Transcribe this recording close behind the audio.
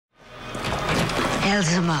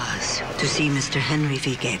Elsa Mars to see Mr. Henry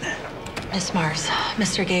V. Gable. Miss Mars,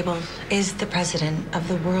 Mr. Gable is the president of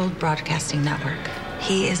the World Broadcasting Network.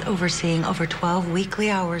 He is overseeing over 12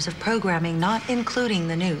 weekly hours of programming, not including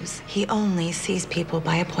the news. He only sees people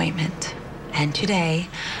by appointment. And today,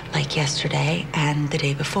 like yesterday and the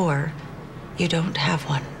day before, you don't have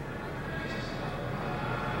one.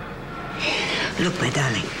 Look, my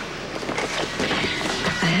darling,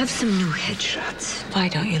 I have some new headshots. Why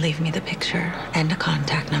don't you leave me the picture and a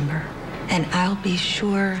contact number? And I'll be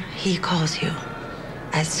sure he calls you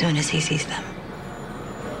as soon as he sees them.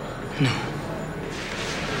 No.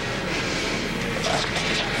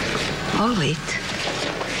 I'll wait.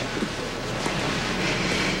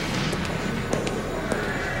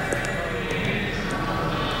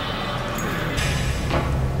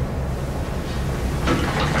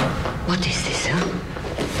 What is this, huh?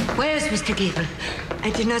 Where's Mr. Gable? I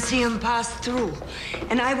did not see him pass through,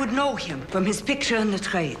 and I would know him from his picture in the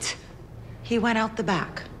trades. He went out the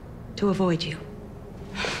back to avoid you.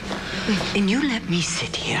 And you let me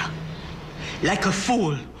sit here like a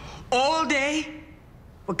fool all day?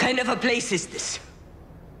 What kind of a place is this?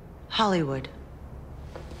 Hollywood.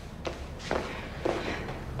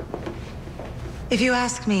 If you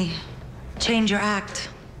ask me, change your act.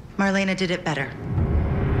 Marlena did it better.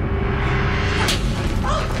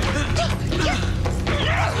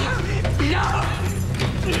 No!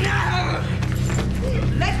 No!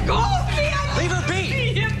 Let go of me! Leave her be!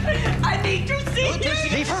 I need to see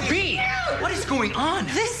him! Leave her be! What is going on?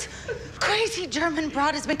 This crazy German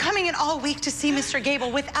broad has been coming in all week to see Mr.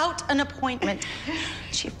 Gable without an appointment.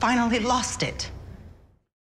 She finally lost it.